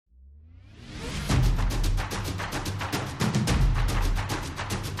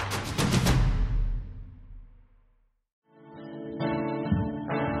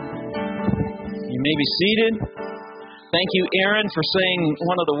You may be seated. Thank you, Aaron, for saying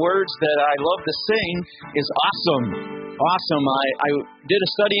one of the words that I love to sing is awesome. Awesome. I did a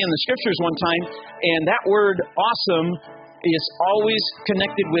study in the scriptures one time, and that word awesome is always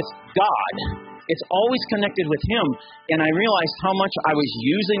connected with God. It's always connected with Him. And I realized how much I was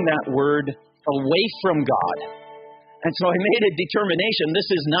using that word away from God. And so I made a determination. This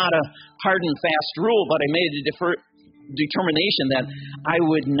is not a hard and fast rule, but I made a determination that I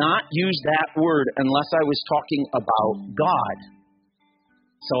would not use that word unless I was talking about God.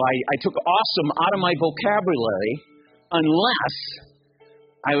 So I took awesome out of my vocabulary unless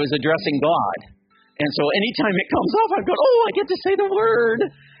I was addressing God. And so anytime it comes up, I go, I get to say the word.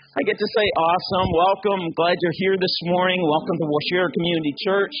 I get to say awesome. Welcome. Glad you're here this morning. Welcome to Waushara Community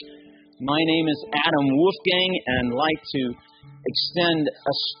Church. My name is Adam Wolfgang, and I'd like to extend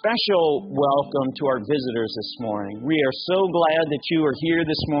a special welcome to our visitors this morning. We are so glad that you are here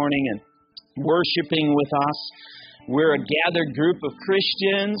this morning and worshiping with us. We're a gathered group of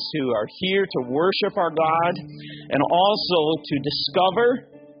Christians who are here to worship our God and also to discover,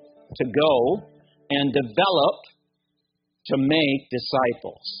 to go, and develop to make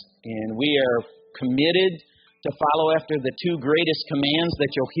disciples. And we are committed to follow after the two greatest commands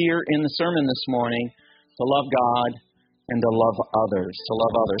that you'll hear in the sermon this morning, to love God and to love others,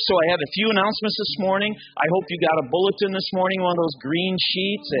 So I have a few announcements this morning. I hope you got a bulletin this morning, one of those green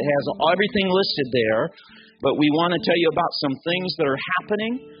sheets. It has everything listed there. But we want to tell you about some things that are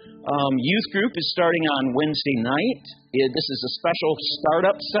happening. Youth group is starting on Wednesday night. This is a special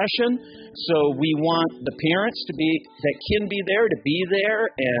startup session. So we want the parents that can be there to be there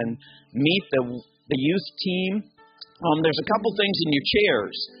and meet the youth team. There's a couple things in your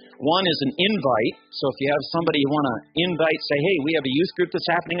chairs. One is an invite. So if you have somebody you want to invite, say, hey, we have a youth group that's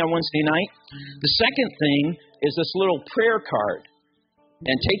happening on Wednesday night. The second thing is this little prayer card.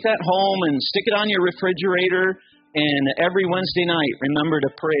 And take that home and stick it on your refrigerator. And every Wednesday night, remember to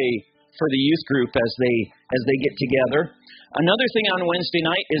pray for the youth group as they get together. Another thing on Wednesday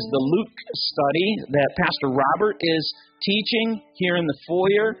night is the Luke study that Pastor Robert is teaching here in the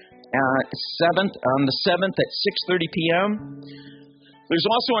foyer on the 7th at 6:30 p.m. There's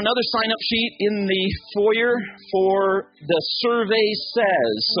also another sign-up sheet in the foyer for the Survey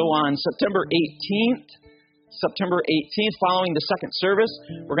Says. So on September 18th, following the second service,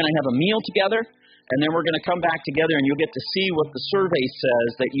 we're going to have a meal together, and then we're going to come back together, and you'll get to see what the survey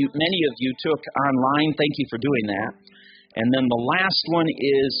says that many of you took online. Thank you for doing that. And then the last one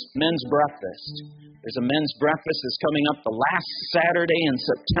is men's breakfast. There's a men's breakfast that's coming up the last Saturday in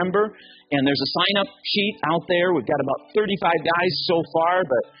September, and there's a sign-up sheet out there. We've got about 35 guys so far,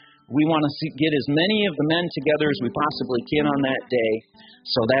 but we want to get as many of the men together as we possibly can on that day.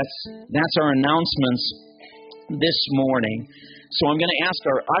 So that's our announcements this morning. So I'm going to ask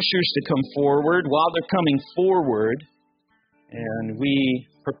our ushers to come forward. While they're coming forward, and we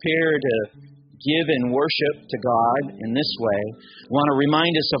prepare to give and worship to God in this way, I want to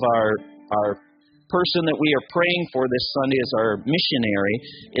remind us of our person that we are praying for this Sunday as our missionary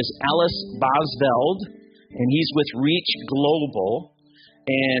is Ellis Bosveld, and he's with Reach Global.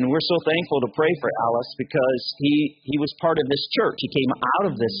 And we're so thankful to pray for Ellis because he was part of this church. He came out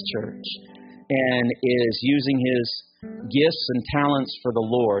of this church and is using his gifts and talents for the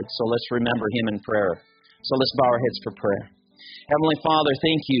Lord. So let's remember him in prayer. So let's bow our heads for prayer. Heavenly Father,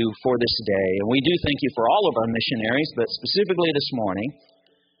 thank you for this day. And we do thank you for all of our missionaries, but specifically this morning,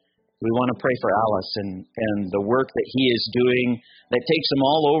 we want to pray for Alice and the work that he is doing that takes him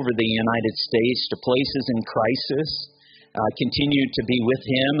all over the United States to places in crisis. Continue to be with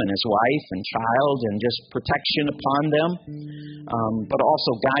him and his wife and child and just protection upon them, but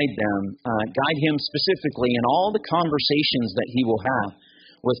also guide them. Guide him specifically in all the conversations that he will have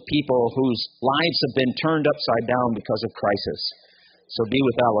with people whose lives have been turned upside down because of crisis. So be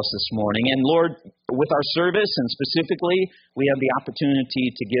with Alice this morning. And Lord, with our service, and specifically, we have the opportunity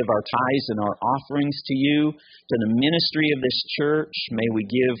to give our tithes and our offerings to you, to the ministry of this church. May we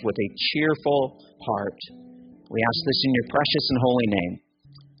give with a cheerful heart. We ask this in your precious and holy name.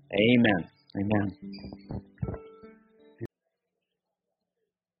 Amen. Amen.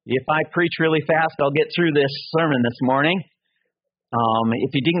 If I preach really fast, I'll get through this sermon this morning.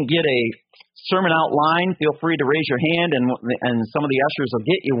 If you didn't get a sermon outline, feel free to raise your hand, and some of the ushers will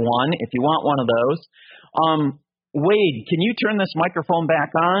get you one if you want one of those. Wade, can you turn this microphone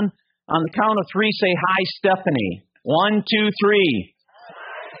back on? On the count of three, say hi, Stephanie. 1, 2, 3.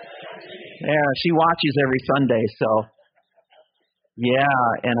 Yeah, she watches every Sunday, so yeah,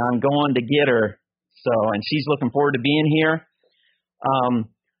 and I'm going to get her. And she's looking forward to being here.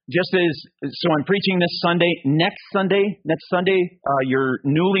 So I'm preaching this Sunday. Next Sunday, your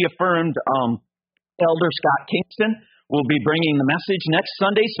newly affirmed Elder Scott Kingston will be bringing the message next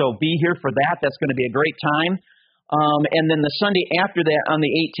Sunday, so be here for that. That's going to be a great time. And then the Sunday after that, on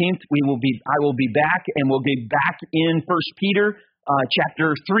the 18th, I will be back, and we'll be back in 1 Peter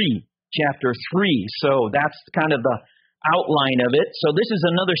chapter 3. So that's kind of the outline of it. So this is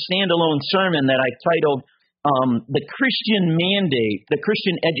another standalone sermon that I titled The Christian Mandate, the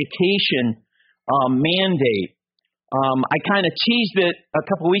Christian Education Mandate. I kind of teased it a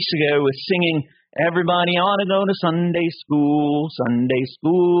couple weeks ago with singing, "Everybody ought to go to Sunday school, Sunday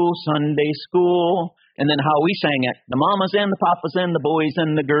school, Sunday school." And then how we sang it, "The mamas and the papas and the boys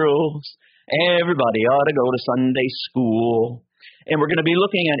and the girls, everybody ought to go to Sunday school." And we're going to be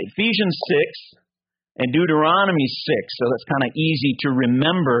looking at Ephesians 6 and Deuteronomy 6. So that's kind of easy to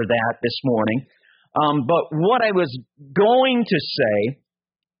remember that this morning. But what I was going to say,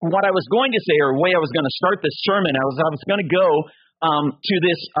 or the way I was going to start this sermon, I was going to go to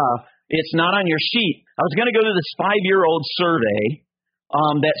this, it's not on your sheet. I was going to go to this 5-year-old survey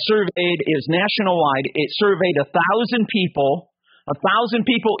that is national-wide. It surveyed 1,000 people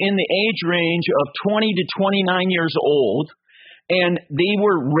in the age range of 20 to 29 years old, and they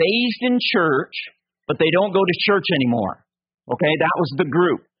were raised in church, but they don't go to church anymore. Okay, that was the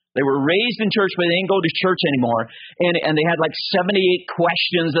group. They were raised in church, but they didn't go to church anymore. And they had like 78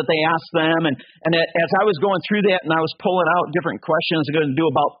 questions that they asked them. And as I was going through that and I was pulling out different questions, I'm going to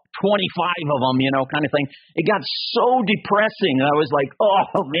do about 25 of them, kind of thing. It got so depressing. I was like,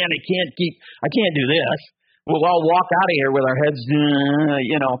 oh man, I can't do this. We'll all walk out of here with our heads, kind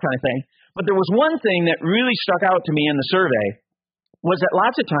of thing. But there was one thing that really stuck out to me in the survey was that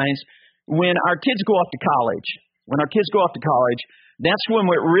lots of times when our kids go off to college, that's when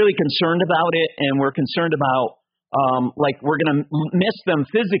we're really concerned about it, and we're concerned about, we're going to miss them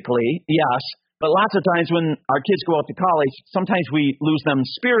physically, yes, but lots of times when our kids go out to college, sometimes we lose them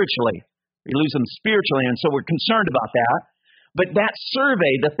spiritually. And so we're concerned about that. But that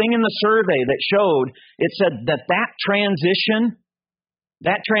survey, the thing in the survey that showed, it said that transition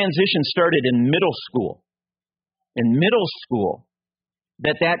started in middle school.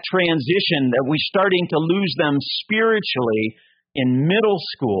 That transition, that we're starting to lose them spiritually in middle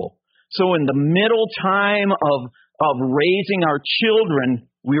school. So in the middle time of raising our children,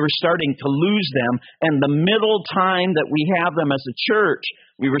 we were starting to lose them. And the middle time that we have them as a church,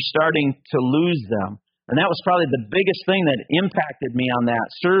 we were starting to lose them. And that was probably the biggest thing that impacted me on that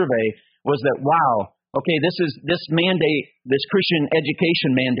survey was that, wow, okay, this mandate, this Christian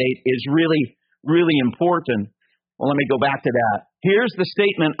education mandate is really, really important. Well, let me go back to that. Here's the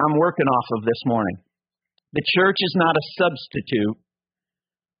statement I'm working off of this morning. The church is not a substitute,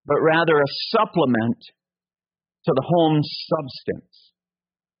 but rather a supplement to the home substance.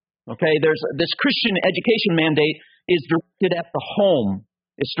 Okay, this Christian education mandate is directed at the home.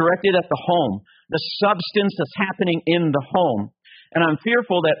 It's directed at the home, the substance that's happening in the home. And I'm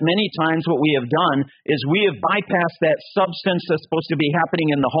fearful that many times what we have done is we have bypassed that substance that's supposed to be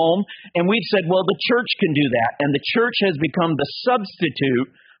happening in the home, and we've said, well, the church can do that. And the church has become the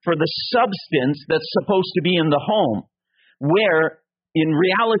substitute for the substance that's supposed to be in the home, where in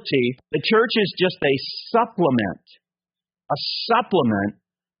reality, the church is just a supplement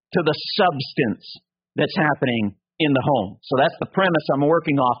to the substance that's happening in the home. So that's the premise I'm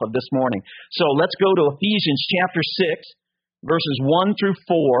working off of this morning. So let's go to Ephesians chapter 6, verses 1 through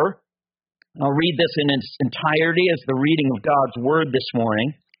 4. I'll read this in its entirety as the reading of God's Word this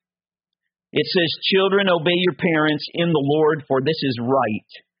morning. It says, "Children, obey your parents in the Lord, for this is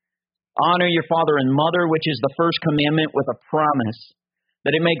right. Honor your father and mother, which is the first commandment with a promise,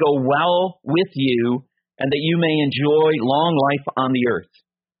 that it may go well with you and that you may enjoy long life on the earth.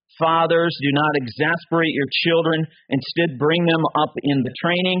 Fathers, do not exasperate your children. Instead, bring them up in the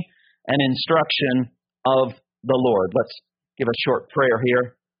training and instruction of the Lord." Let's give a short prayer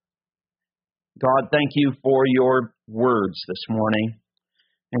here. God, thank you for your words this morning.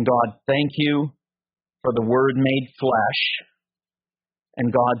 And God, thank you for the Word made flesh.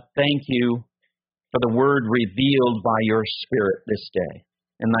 And God, thank you for the Word revealed by your Spirit this day.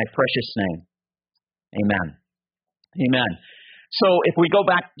 In thy precious name, amen. Amen. So if we go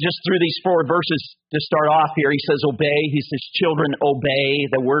back just through these 4 verses to start off here, he says obey. He says children obey.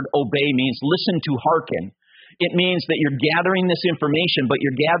 The word obey means listen to, hearken. It means that you're gathering this information, but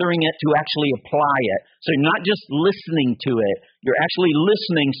you're gathering it to actually apply it. So you're not just listening to it. You're actually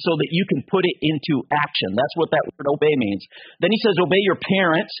listening so that you can put it into action. That's what that word obey means. Then he says obey your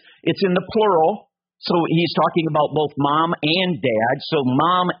parents. It's in the plural. So he's talking about both mom and dad. So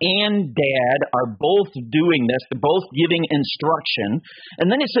mom and dad are both doing this. They're both giving instruction. And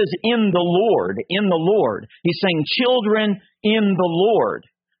then it says in the Lord, in the Lord. He's saying children in the Lord.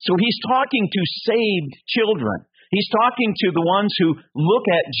 So he's talking to saved children. He's talking to the ones who look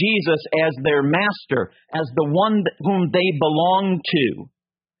at Jesus as their master, as the one whom they belong to.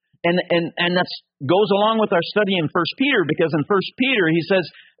 And that goes along with our study in 1 Peter, because in 1 Peter he says,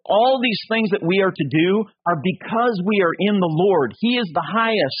 all these things that we are to do are because we are in the Lord. He is the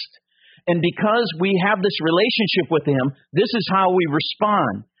highest. And because we have this relationship with Him, this is how we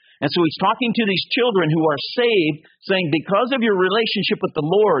respond. And so he's talking to these children who are saved, saying, because of your relationship with the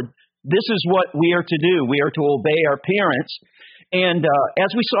Lord, this is what we are to do. We are to obey our parents. And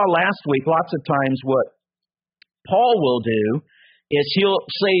as we saw last week, lots of times what Paul will do is he'll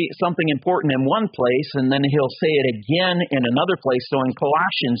say something important in one place, and then he'll say it again in another place. So in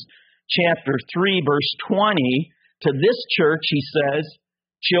Colossians chapter 3, verse 20, to this church he says,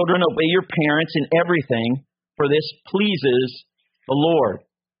 children, obey your parents in everything, for this pleases the Lord.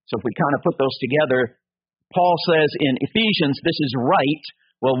 So if we kind of put those together, Paul says in Ephesians, this is right.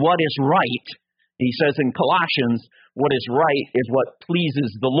 Well, what is right? He says in Colossians, what is right is what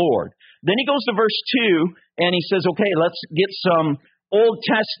pleases the Lord. Then he goes to verse 2, and he says, okay, let's get some Old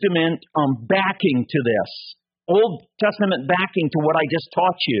Testament backing to this. Old Testament backing to what I just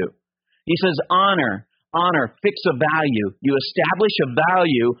taught you. He says, honor, fix a value. You establish a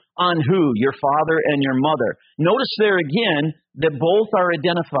value on who? Your father and your mother. Notice there again that both are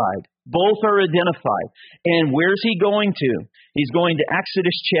identified. Both are identified. And where's he going to? He's going to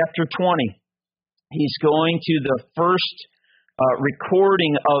Exodus chapter 20. He's going to the first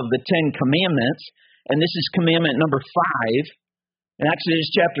recording of the Ten Commandments, and this is commandment number 5. In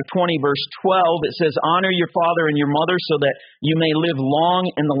Exodus chapter 20, verse 12, it says, honor your father and your mother so that you may live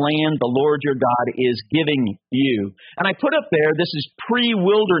long in the land the Lord your God is giving you. And I put up there, this is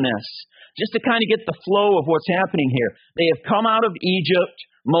pre-wilderness, just to kind of get the flow of what's happening here. They have come out of Egypt.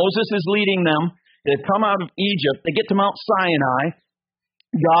 Moses is leading them. They've come out of Egypt. They get to Mount Sinai.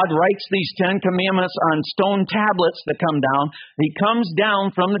 God writes these 10 commandments on stone tablets that come down. He comes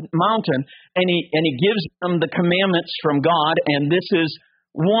down from the mountain and he gives them the commandments from God, and this is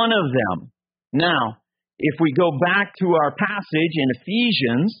one of them. Now, if we go back to our passage in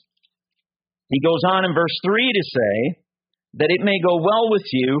Ephesians, he goes on in verse 3 to say that it may go well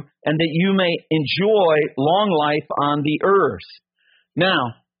with you and that you may enjoy long life on the earth.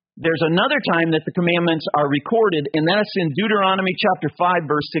 Now, there's another time that the commandments are recorded, and that's in Deuteronomy chapter 5,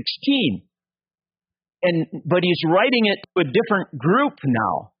 verse 16. But he's writing it to a different group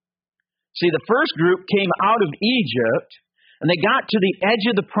now. See, the first group came out of Egypt, and they got to the edge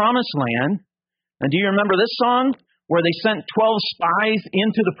of the promised land. And do you remember this song where they sent 12 spies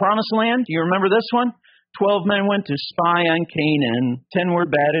into the promised land? Do you remember this one? 12 men went to spy on Canaan. 10 were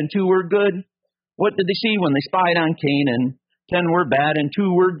bad and 2 were good. What did they see when they spied on Canaan? 10 were bad and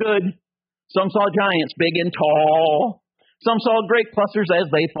 2 were good. Some saw giants big and tall. Some saw great clusters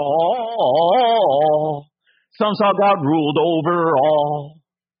as they fall. Some saw God ruled over all.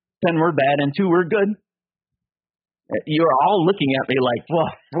 10 were bad and 2 were good. You're all looking at me like,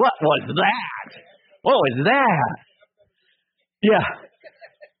 what was that? What was that? Yeah.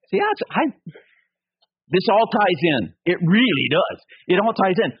 See, this all ties in. It really does. It all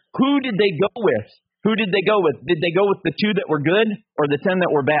ties in. Who did they go with? Who did they go with? Did they go with the 2 that were good or the 10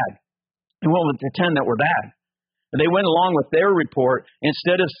 that were bad? They went with the 10 that were bad. And they went along with their report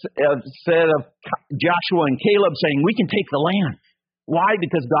instead of Joshua and Caleb saying, we can take the land. Why?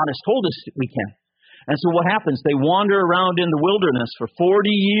 Because God has told us we can. And so what happens? They wander around in the wilderness for 40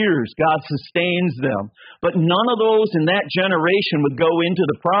 years. God sustains them. But none of those in that generation would go into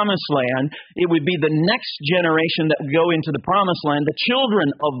the promised land. It would be the next generation that would go into the promised land, the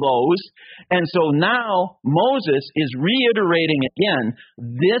children of those. And so now Moses is reiterating again,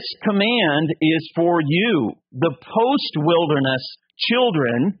 this command is for you, the post-wilderness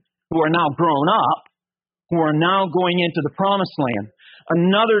children who are now grown up, who are now going into the promised land.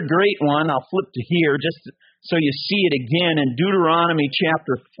 Another great one, I'll flip to here just so you see it again in Deuteronomy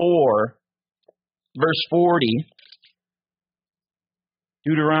chapter 4, verse 40.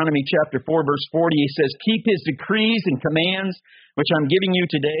 Deuteronomy chapter 4, verse 40, he says, keep his decrees and commands, which I'm giving you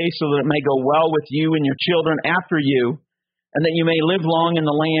today, so that it may go well with you and your children after you, and that you may live long in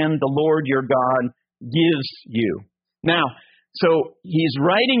the land the Lord your God gives you. Now, so he's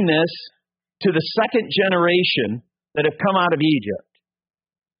writing this to the second generation that have come out of Egypt.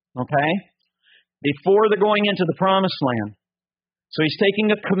 Okay? Before they're going into the promised land. So he's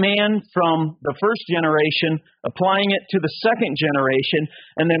taking a command from the first generation, applying it to the second generation,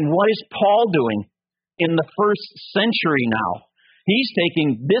 and then what is Paul doing in the first century now? He's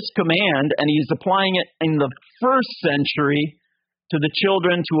taking this command and he's applying it in the first century to the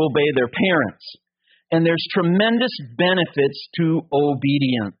children to obey their parents. And there's tremendous benefits to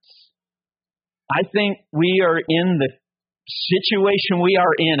obedience. I think we are in the situation we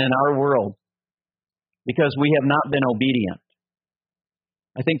are in our world because we have not been obedient.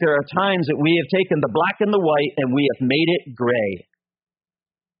 I think there are times that we have taken the black and the white and we have made it gray.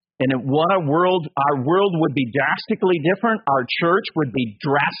 And what our world would be drastically different. Our church would be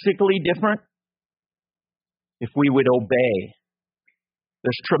drastically different if we would obey.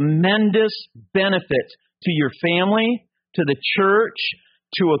 There's tremendous benefits to your family, to the church,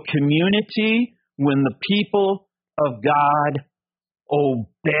 to a community when the people of God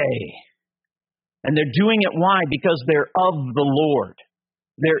obey. And they're doing it why? Because they're of the Lord.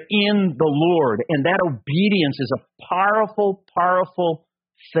 They're in the Lord. And that obedience is a powerful, powerful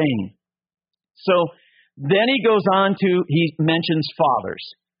thing. So then he goes on to, he mentions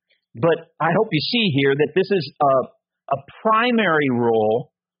fathers. But I hope you see here that this is a primary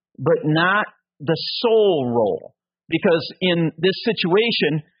role, but not the sole role. Because in this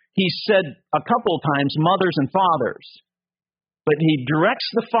situation, he said a couple of times mothers and fathers. But he directs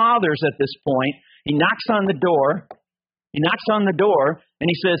the fathers at this point. He knocks on the door. And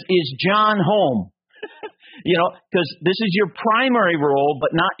he says, "Is John home?" Because this is your primary role,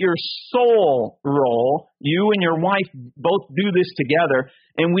 but not your sole role. You and your wife both do this together.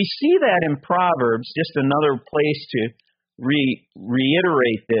 And we see that in Proverbs, just another place to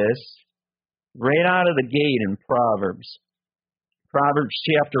reiterate this, right out of the gate in Proverbs. Proverbs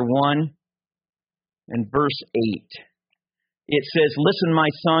chapter 1 and verse 8. It says, "Listen, my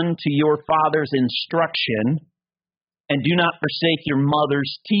son, to your father's instruction, and do not forsake your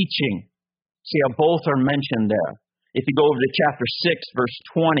mother's teaching." See how both are mentioned there. If you go over to chapter 6, verse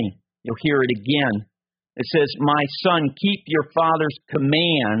 20, you'll hear it again. It says, "My son, keep your father's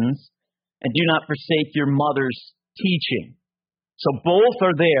commands, and do not forsake your mother's teaching." So both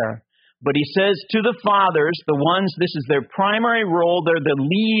are there. But he says to the fathers, the ones, this is their primary role, they're the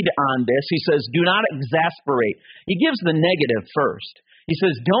lead on this. He says, do not exasperate. He gives the negative first. He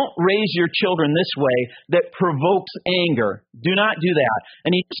says, don't raise your children this way that provokes anger. Do not do that.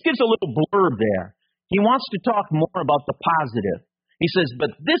 And he just gives a little blurb there. He wants to talk more about the positive. He says,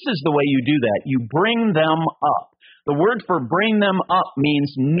 but this is the way you do that. You bring them up. The word for bring them up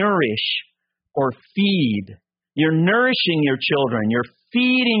means nourish or feed. You're nourishing your children. You're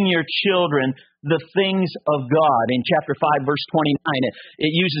feeding your children the things of God. In chapter 5, verse 29,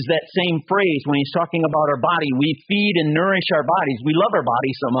 it uses that same phrase when he's talking about our body. We feed and nourish our bodies. We love our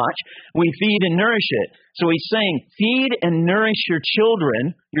body so much. We feed and nourish it. So he's saying, feed and nourish your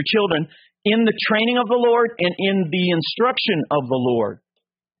children in the training of the Lord and in the instruction of the Lord.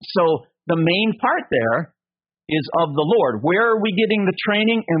 So the main part there is of the Lord. Where are we getting the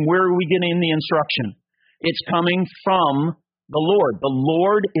training and where are we getting the instruction? It's coming from the Lord. The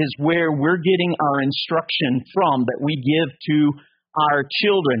Lord is where we're getting our instruction from that we give to our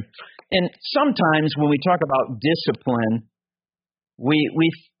children. And sometimes when we talk about discipline,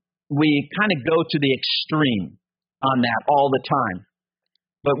 we kind of go to the extreme on that all the time.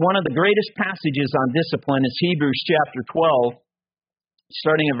 But one of the greatest passages on discipline is Hebrews chapter 12,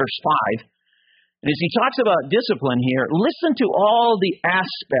 starting in verse 5. And as he talks about discipline here, listen to all the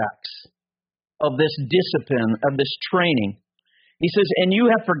aspects of this discipline, of this training. He says, and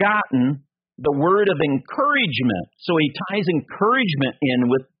you have forgotten the word of encouragement. So he ties encouragement in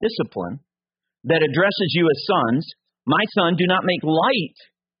with discipline that addresses you as sons. My son, do not make light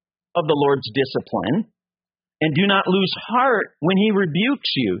of the Lord's discipline, and do not lose heart when he rebukes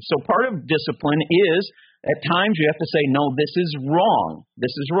you. So part of discipline is, at times you have to say, no, this is wrong.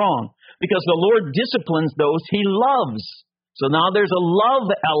 This is wrong. Because the Lord disciplines those he loves. So now there's a love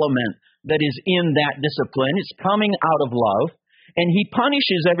element that is in that discipline. It's coming out of love. And he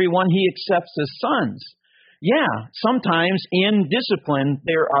punishes everyone he accepts as sons. Yeah, sometimes in discipline,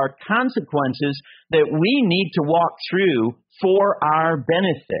 there are consequences that we need to walk through for our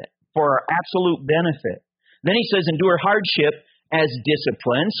benefit, for our absolute benefit. Then he says, endure hardship as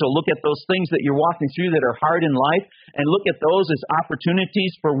discipline. So look at those things that you're walking through that are hard in life, and look at those as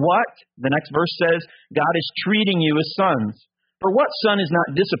opportunities for what? The next verse says, God is treating you as sons. For what son is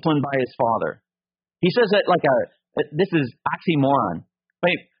not disciplined by his father? He says that this is oxymoron.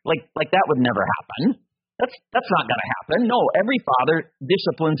 Like that would never happen. That's not going to happen. No, every father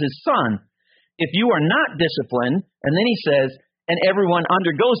disciplines his son. If you are not disciplined, and then he says, and everyone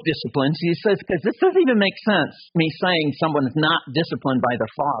undergoes discipline, he says, because this doesn't even make sense, me saying someone is not disciplined by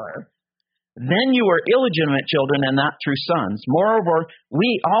their father, then you are illegitimate children and not true sons. Moreover,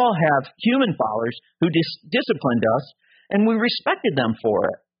 we all have human fathers who disciplined us, and we respected them for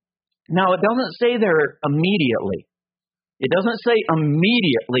it. Now, it doesn't say there immediately. It doesn't say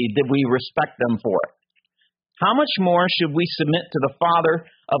immediately did we respect them for it. how much more should we submit to the Father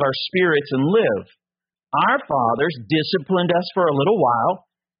of our spirits and live? Our fathers disciplined us for a little while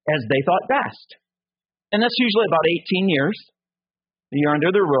as they thought best. And that's usually about 18 years. You're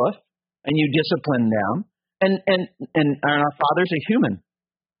under the roof and you discipline them. And our fathers are human.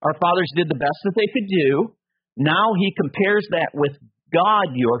 Our fathers did the best that they could do. Now he compares that with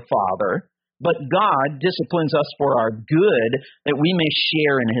God, your Father. But God disciplines us for our good, that we may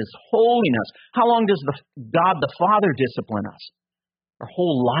share in his holiness. How long does God the Father discipline us? Our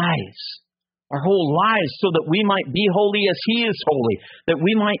whole lives. Our whole lives, so that we might be holy as he is holy, that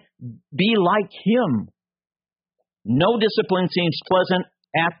we might be like him. No discipline seems pleasant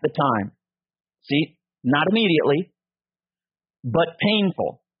at the time. See, not immediately, but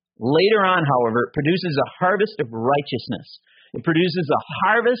painful. Later on, however, it produces a harvest of righteousness. It produces a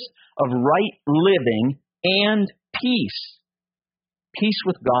harvest of right living and peace. Peace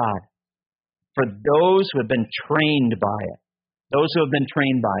with God for those who have been trained by it. Those who have been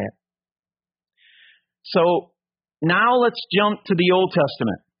trained by it. So now let's jump to the Old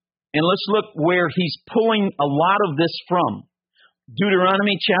Testament. And let's look where he's pulling a lot of this from.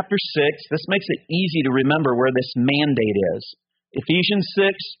 Deuteronomy chapter 6. This makes it easy to remember where this mandate is. Ephesians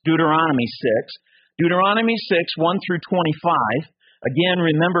 6, Deuteronomy 6. Deuteronomy 6, 1 through 25. Again,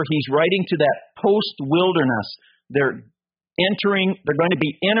 remember, he's writing to that post-wilderness. They're going to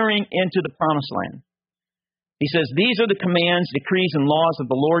be entering into the promised land. He says, these are the commands, decrees, and laws of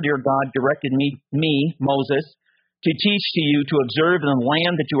the Lord your God directed me, Moses, to teach to you to observe in the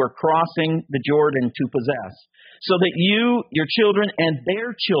land that you are crossing the Jordan to possess, so that you, your children, and their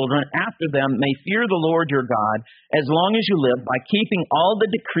children after them may fear the Lord your God as long as you live, by keeping all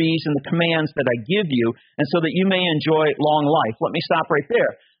the decrees and the commands that I give you, and so that you may enjoy long life. Let me stop right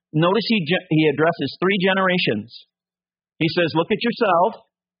there. Notice he addresses 3 generations. He says, look at yourself.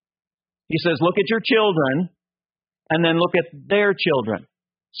 He says, look at your children, and then look at their children.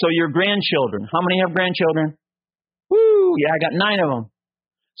 So your grandchildren. How many have grandchildren? Woo, yeah, I got 9 of them.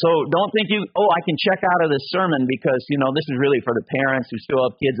 So don't think I can check out of this sermon because, this is really for the parents who still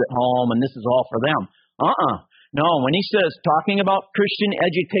have kids at home and this is all for them. No, when he says, talking about Christian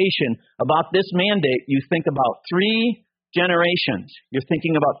education, about this mandate, you think about 3 generations. You're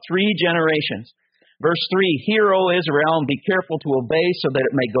thinking about 3 generations. Verse 3, hear, O Israel, and be careful to obey so that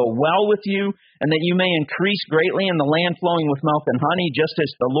it may go well with you and that you may increase greatly in the land flowing with milk and honey, just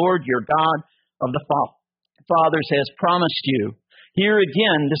as the Lord your God of the fathers has promised you. Here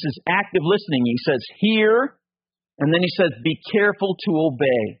again, this is active listening. He says, hear, and then he says, be careful to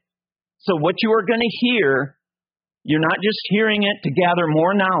obey. So what you are going to hear, you're not just hearing it to gather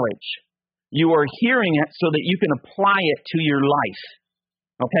more knowledge. You are hearing it so that you can apply it to your life.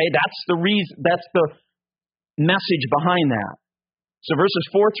 Okay, that's the reason. That's the message behind that. So verses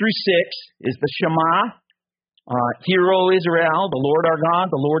 4 through 6 is the Shema. Hear, O Israel, the Lord our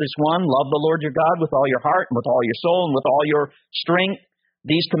God, the Lord is one. Love the Lord your God with all your heart and with all your soul and with all your strength.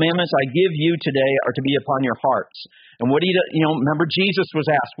 These commandments I give you today are to be upon your hearts. And what remember Jesus was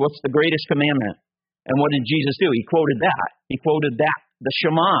asked, what's the greatest commandment? And what did Jesus do? He quoted that. He quoted that, the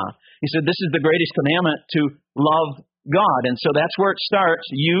Shema. He said, this is the greatest commandment, to love God. And so that's where it starts.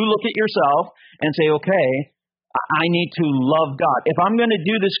 You look at yourself and say, okay, I need to love God. If I'm going to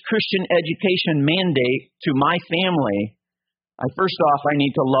do this Christian education mandate to my family, first off, I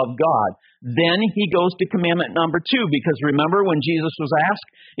need to love God. Then he goes to commandment number 2, because remember when Jesus was asked,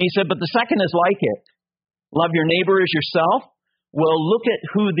 he said, but the second is like it. Love your neighbor as yourself. Well, look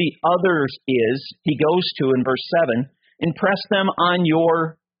at who the others is. He goes to in verse 7, impress them on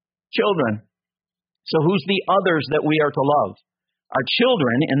your children. So who's the others that we are to love? Our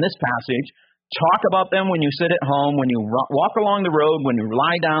children in this passage. Talk about them when you sit at home, when you walk along the road, when you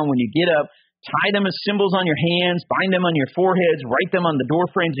lie down, when you get up. Tie them as symbols on your hands, bind them on your foreheads, write them on the door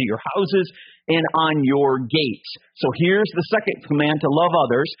frames of your houses and on your gates. So here's the second command, to love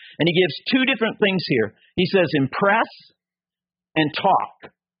others. And he gives 2 different things here. He says impress and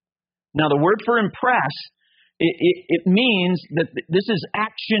talk. Now the word for impress, it means that this is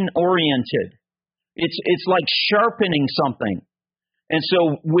action oriented. It's like sharpening something. And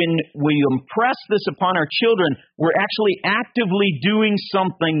so when we impress this upon our children, we're actually actively doing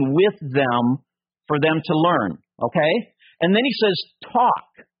something with them for them to learn, okay? And then he says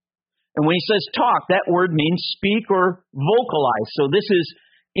talk. And when he says talk, that word means speak or vocalize. So this is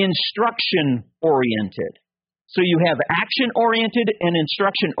instruction-oriented. So you have action-oriented and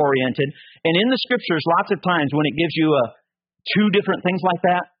instruction-oriented. And in the Scriptures, lots of times when it gives you 2 different things like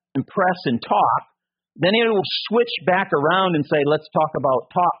that, impress and talk, then it will switch back around and say, let's talk about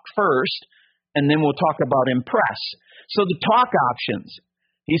talk first, and then we'll talk about impress. So the talk options,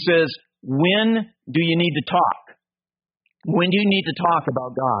 he says, When do you need to talk? When do you need to talk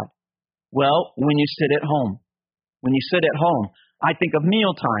about God? Well, when you sit at home. When you sit at home, I think of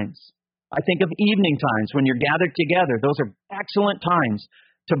meal times. I think of evening times when you're gathered together. Those are excellent times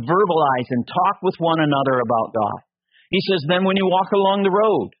to verbalize and talk with one another about God. He says, then when you walk along the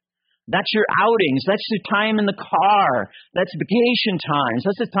road, that's your outings. That's your time in the car. That's vacation times.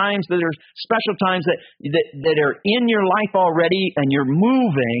 That's the times that are special times that are in your life already and you're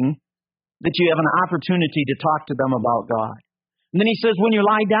moving, that you have an opportunity to talk to them about God. And then he says, when you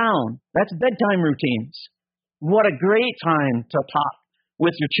lie down, that's bedtime routines. What a great time to talk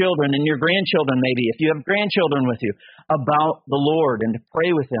with your children and your grandchildren, maybe, if you have grandchildren with you, about the Lord and to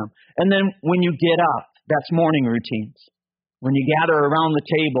pray with them. And then when you get up, that's morning routines. When you gather around the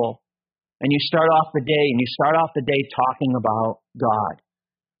table and you start off the day talking about God.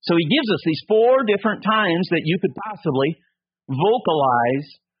 So he gives us these 4 different times that you could possibly vocalize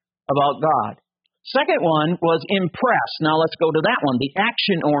about God. Second one was impress. Now let's go to that one, the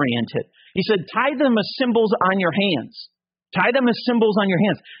action-oriented. He said, tie them as symbols on your hands. Tie them as symbols on your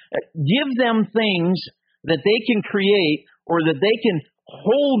hands. Give them things that they can create or that they can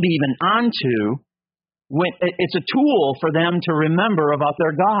hold even onto. It's a tool for them to remember about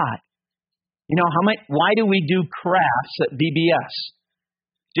their God. You know, why do we do crafts at VBS?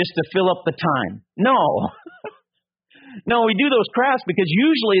 Just to fill up the time? No. No, we do those crafts because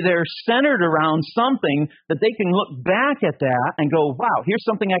usually they're centered around something that they can look back at that and go, wow, here's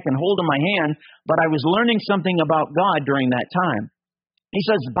something I can hold in my hand, but I was learning something about God during that time. He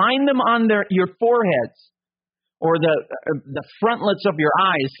says, bind them on your foreheads or the frontlets of your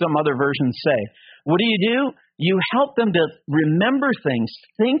eyes, some other versions say. What do? You help them to remember things,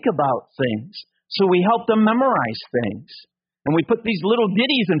 think about things. So we help them memorize things. And we put these little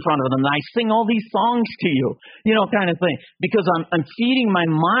ditties in front of them, and I sing all these songs to you, kind of thing. Because I'm feeding my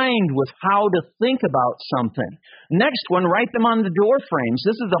mind with how to think about something. Next one, write them on the door frames.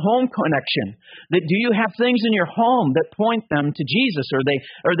 This is the home connection. Do you have things in your home that point them to Jesus?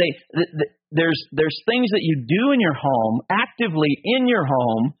 There's things that you do in your home, actively in your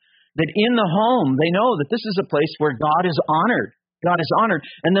home, that in the home they know that this is a place where God is honored. God is honored.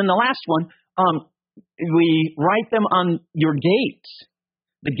 And then the last one, we write them on your gates.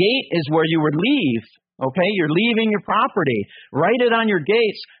 The gate is where you would leave. Okay, you're leaving your property. Write it on your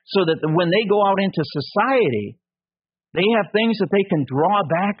gates so that when they go out into society, they have things that they can draw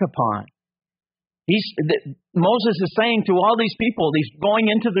back upon. Moses is saying to all these people, these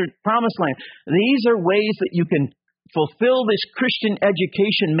going into the promised land, these are ways that you can fulfill this Christian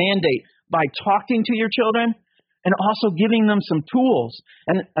education mandate by talking to your children and also giving them some tools.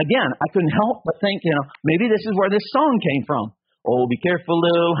 And again, I couldn't help but think, maybe this is where this song came from. Oh, be careful,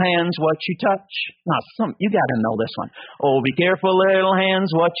 little hands, what you touch. Now, you got to know this one. Oh, be careful, little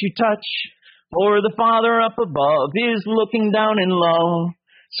hands, what you touch. For the Father up above is looking down in love.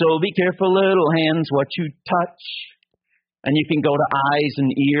 So be careful, little hands, what you touch. And you can go to eyes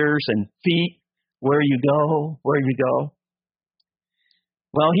and ears and feet. Where you go.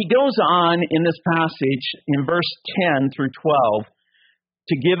 Well, he goes on in this passage in verse 10 through 12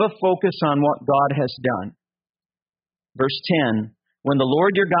 to give a focus on what God has done. Verse 10, when the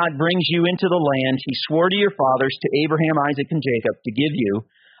Lord your God brings you into the land he swore to your fathers, to Abraham, Isaac, and Jacob, to give you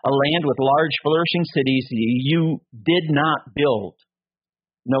a land with large flourishing cities you did not build.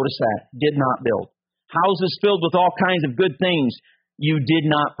 Notice that, did not build. Houses filled with all kinds of good things you did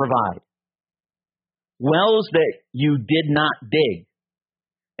not provide. Wells that you did not dig.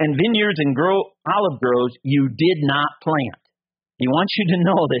 And vineyards and olive groves you did not plant. He wants you to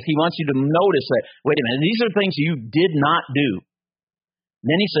know this. He wants you to notice that, wait a minute, these are things you did not do.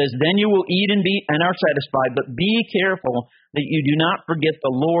 Then he says, then you will eat and are satisfied, but be careful that you do not forget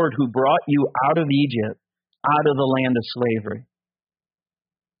the Lord who brought you out of Egypt, out of the land of slavery.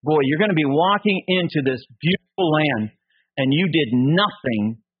 Boy, you're going to be walking into this beautiful land, and you did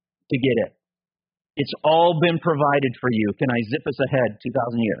nothing to get it. It's all been provided for you. Can I zip us ahead 2,000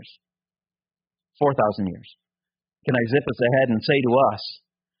 years? 4,000 years. Can I zip us ahead and say to us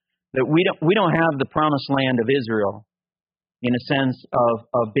that we don't have the promised land of Israel in a sense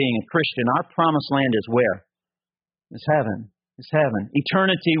of being a Christian. Our promised land is where? It's heaven. It's heaven.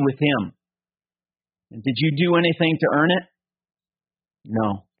 Eternity with him. And did you do anything to earn it?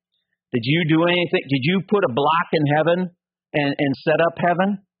 No. Did you do anything? Did you put a block in heaven and set up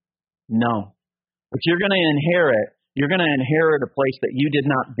heaven? No. But you're going to inherit. You're going to inherit a place that you did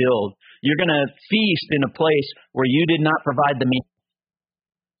not build. You're going to feast in a place where you did not provide the meal.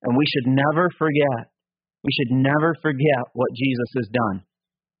 And we should never forget. We should never forget what Jesus has done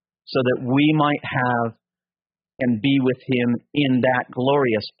so that we might have and be with Him in that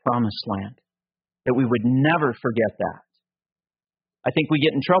glorious promised land. That we would never forget that. I think we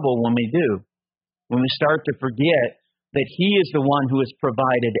get in trouble when we do. When we start to forget that He is the one who has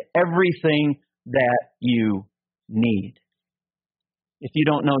provided everything that you need. If you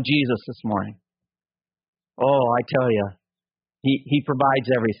don't know Jesus this morning, I tell you, He provides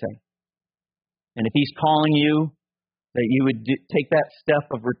everything. And if He's calling you, that you would take that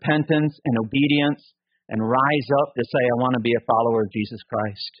step of repentance and obedience and rise up to say, I want to be a follower of Jesus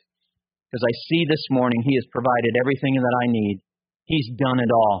Christ. Because I see this morning He has provided everything that I need. He's done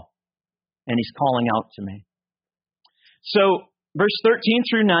it all. And He's calling out to me. So, verse 13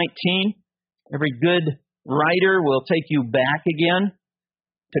 through 19, every good writer will take you back again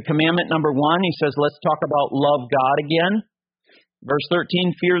to commandment number 1. He says, let's talk about love God again. Verse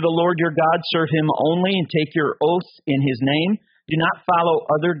 13, fear the Lord your God, serve Him only, and take your oath in His name. Do not follow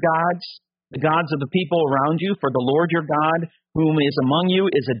other gods, the gods of the people around you, for the Lord your God, whom is among you,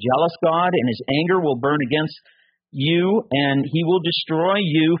 is a jealous God, and His anger will burn against you, and He will destroy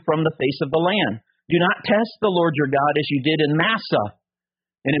you from the face of the land. Do not test the Lord your God as you did in Massah.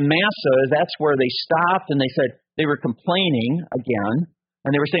 And in Massah, that's where they stopped, and they said they were complaining again. And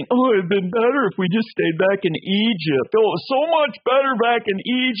they were saying, it would have been better if we just stayed back in Egypt. It was so much better back in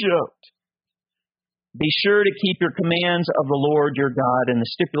Egypt. Be sure to keep your commands of the Lord your God and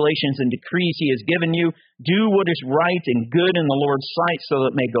the stipulations and decrees He has given you. Do what is right and good in the Lord's sight, so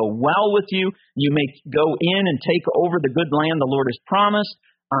that it may go well with you. You may go in and take over the good land the Lord has promised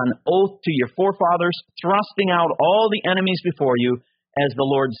on oath to your forefathers, thrusting out all the enemies before you, as the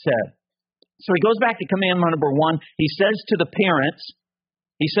Lord said. So He goes back to commandment number 1. He says to the parents,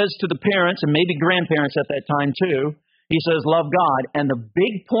 and maybe grandparents at that time too, He says, love God. And the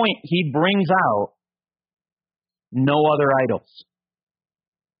big point He brings out, no other idols.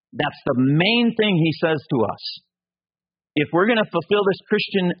 That's the main thing He says to us. If we're going to fulfill this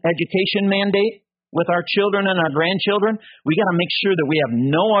Christian education mandate with our children and our grandchildren, we got to make sure that we have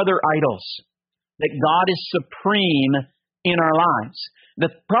no other idols, that God is supreme in our lives. The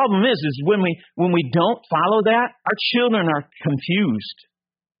problem is when we don't follow that, our children are confused.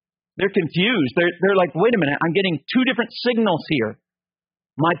 They're confused. They're like, wait a minute, I'm getting two different signals here.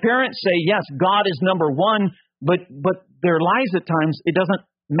 My parents say, yes, God is number one, but their lives at times, it doesn't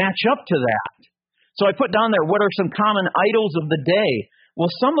match up to that. So I put down there, what are some common idols of the day? Well,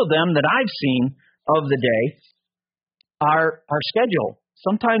 some of them that I've seen of the day are our schedule.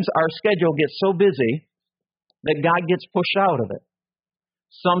 Sometimes our schedule gets so busy that God gets pushed out of it.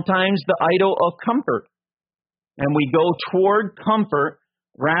 Sometimes the idol of comfort. And we go toward comfort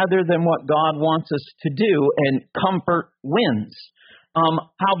rather than what God wants us to do, and comfort wins.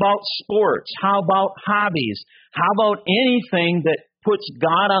 How about sports? How about hobbies? How about anything that puts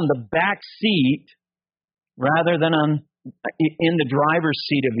God on the back seat rather than in the driver's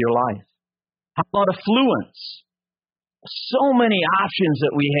seat of your life? How about affluence? So many options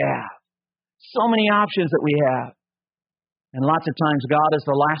that we have. So many options that we have. And lots of times God is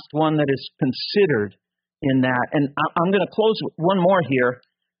the last one that is considered in that. And I'm going to close with one more here.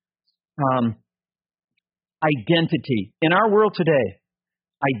 Identity. In our world today,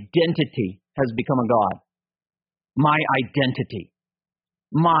 identity has become a god. My identity.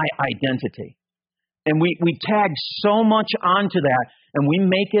 My identity. And we tag so much onto that, and we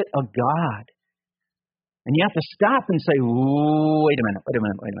make it a god. And you have to stop and say, wait a minute.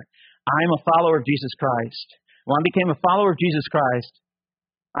 I'm a follower of Jesus Christ. When I became a follower of Jesus Christ,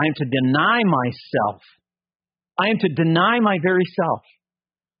 I am to deny myself. I am to deny my very self.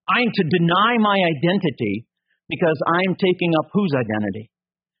 I am to deny my identity because I am taking up whose identity?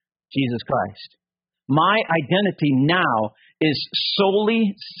 Jesus Christ. My identity now is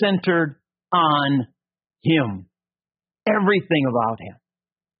solely centered on Him. Everything about Him.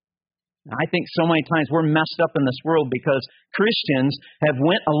 I think so many times we're messed up in this world because Christians have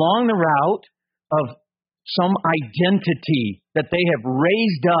went along the route of some identity that they have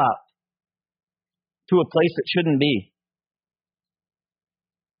raised up to a place that shouldn't be.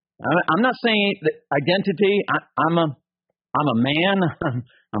 I'm not saying that identity. I'm a man.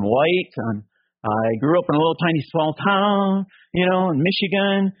 I'm white. I grew up in a little tiny small town, in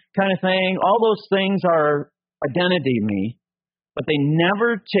Michigan, kind of thing. All those things are identity to me, but they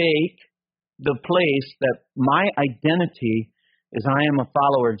never take the place that my identity is. I am a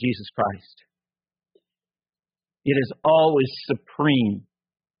follower of Jesus Christ. It is always supreme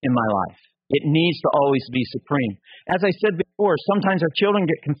in my life. It needs to always be supreme. As I said before, sometimes our children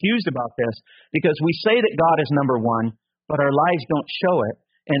get confused about this because we say that God is number one, but our lives don't show it.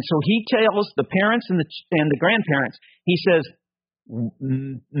 And so He tells the parents and the grandparents, He says,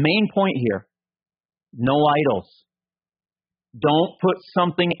 main point here, No idols. Don't put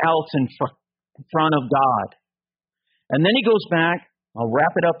something else in front of God. And then he goes back. I'll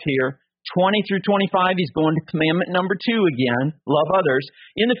wrap it up here. 20 through 25, he's going to commandment number 2 again. Love others.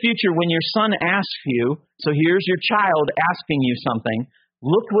 In the future, when your son asks you, so here's your child asking you something,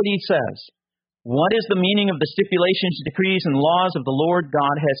 look what he says. What is the meaning of the stipulations, decrees, and laws of the Lord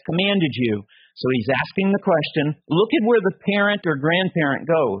God has commanded you? So he's asking the question. Look at where the parent or grandparent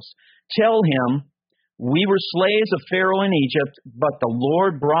goes. Tell him, we were slaves of Pharaoh in Egypt, but the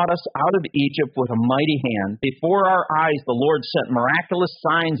Lord brought us out of Egypt with a mighty hand. Before our eyes, the Lord sent miraculous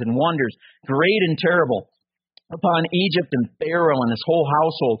signs and wonders, great and terrible, upon Egypt and Pharaoh and his whole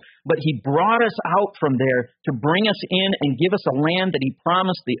household. But he brought us out from there to bring us in and give us a land that he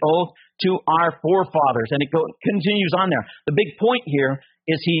promised the oath to our forefathers. And it continues on there. The big point here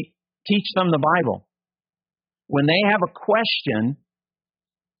is he teach them the Bible. When they have a question,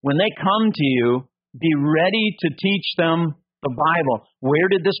 when they come to you, be ready to teach them the Bible.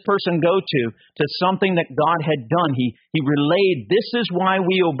 Where did this person go to? To something that God had done. He relayed, this is why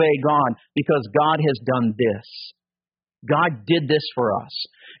we obey God, because God has done this. God did this for us.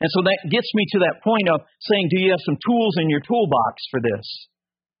 And so that gets me to that point of saying, do you have some tools in your toolbox for this?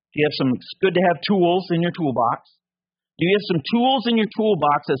 Do you have some, it's good to have tools in your toolbox. Do you have some tools in your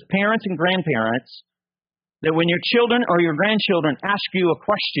toolbox as parents and grandparents that when your children or your grandchildren ask you a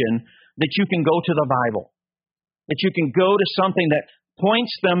question, that you can go to the Bible, that you can go to something that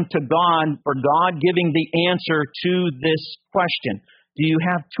points them to God for God giving the answer to this question? Do you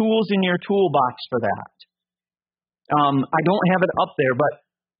have tools in your toolbox for that? I don't have it up there, but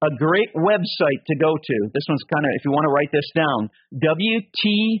a great website to go to. This one's kind of, if you want to write this down,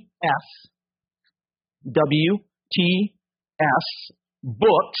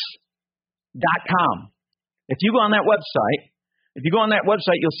 WTSbooks.com. If you go on that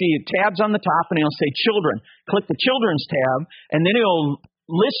website, you'll see tabs on the top, and it'll say children. Click the children's tab, and then it'll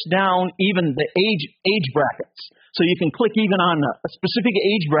list down even the age brackets. So you can click even on a specific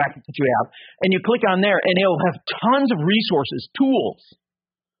age bracket that you have, and you click on there, and it'll have tons of resources, tools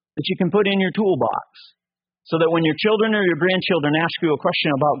that you can put in your toolbox, so that when your children or your grandchildren ask you a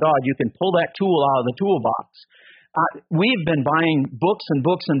question about God, you can pull that tool out of the toolbox. We've been buying books and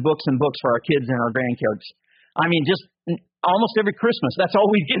books and books and books for our kids and our grandkids. I mean, just almost every Christmas, that's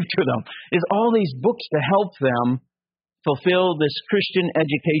all we give to them, is all these books to help them fulfill this Christian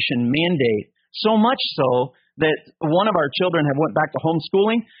education mandate. So much so that one of our children have went back to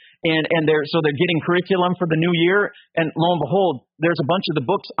homeschooling, and they're getting curriculum for the new year, and lo and behold, there's a bunch of the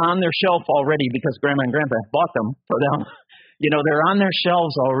books on their shelf already because Grandma and Grandpa have bought them for them. They're on their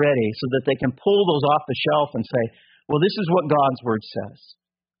shelves already so that they can pull those off the shelf and say, well, this is what God's Word says.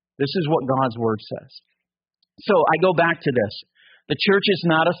 This is what God's Word says. So I go back to this. The church is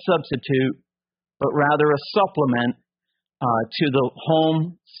not a substitute, but rather a supplement to the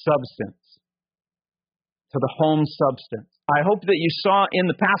home substance. To the home substance. I hope that you saw in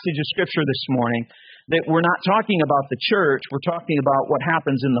the passage of Scripture this morning that we're not talking about the church, we're talking about what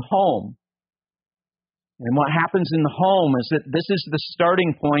happens in the home. And what happens in the home is that this is the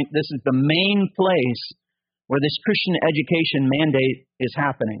starting point, this is the main place where this Christian education mandate is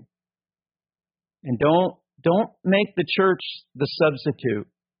happening. And don't make the church the substitute.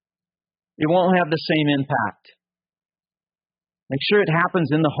 It won't have the same impact. Make sure it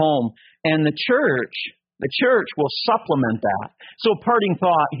happens in the home. And the church will supplement that. So parting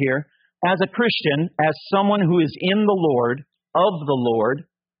thought here, as a Christian, as someone who is in the Lord, of the Lord,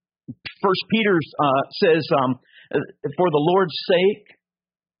 1 Peter says, for the Lord's sake,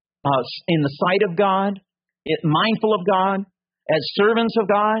 in the sight of God, mindful of God, as servants of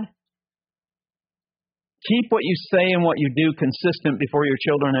God, keep what you say and what you do consistent before your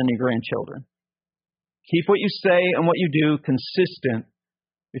children and your grandchildren. Keep what you say and what you do consistent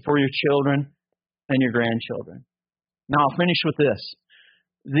before your children and your grandchildren. Now, I'll finish with this.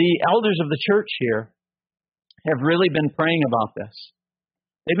 The elders of the church here have really been praying about this.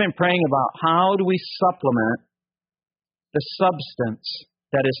 They've been praying about how do we supplement the substance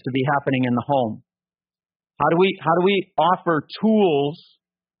that is to be happening in the home. How do we offer tools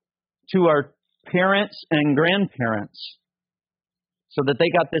to our parents and grandparents so that they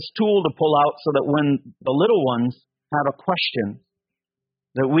got this tool to pull out so that when the little ones have a question,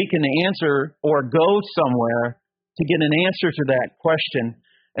 that we can answer or go somewhere to get an answer to that question,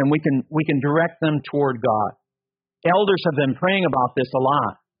 and we can direct them toward God. Elders have been praying about this a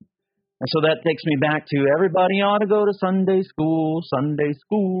lot. And so that takes me back to everybody ought to go to Sunday school, Sunday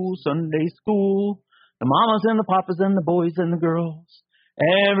school, Sunday school. The mamas and the papas and the boys and the girls.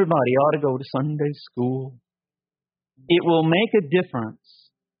 Everybody ought to go to Sunday school. It will make a difference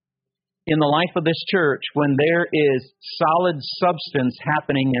in the life of this church when there is solid substance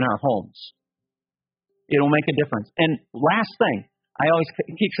happening in our homes. It'll make a difference. And last thing, I always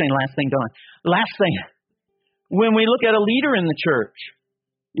keep saying last thing, don't I? Last thing, when we look at a leader in the church,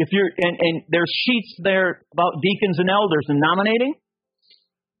 if you're and there's sheets there about deacons and elders and nominating,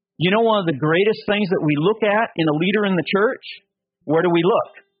 you know one of the greatest things that we look at in a leader in the church, where do we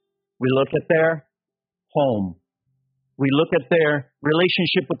look? We look at their home. We look at their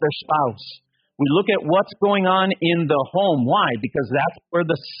relationship with their spouse. We look at what's going on in the home. Why? Because that's where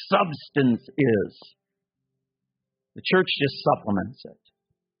the substance is. The church just supplements it.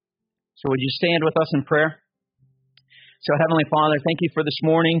 So would you stand with us in prayer? So Heavenly Father, thank you for this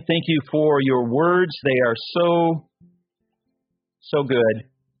morning. Thank you for your words. They are so good.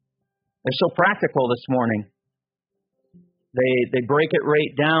 They're so practical this morning. They break it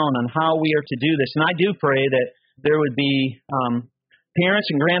right down on how we are to do this. And I do pray that there would be parents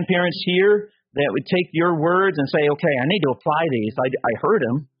and grandparents here that would take your words and say, okay, I need to apply these. I heard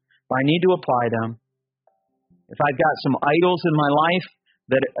them, but I need to apply them. If I've got some idols in my life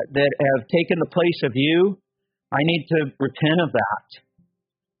that have taken the place of you, I need to repent of that.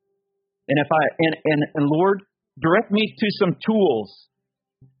 And Lord, direct me to some tools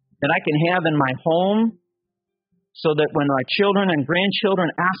that I can have in my home, so that when my children and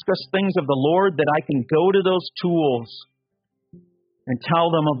grandchildren ask us things of the Lord, that I can go to those tools and tell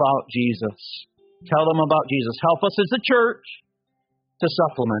them about Jesus. Tell them about Jesus. Help us as a church to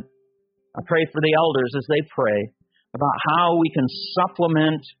supplement. I pray for the elders as they pray about how we can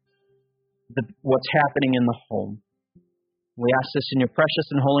supplement what's happening in the home. We ask this in your precious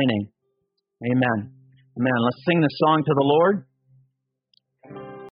and holy name. Amen. Amen. Let's sing this song to the Lord.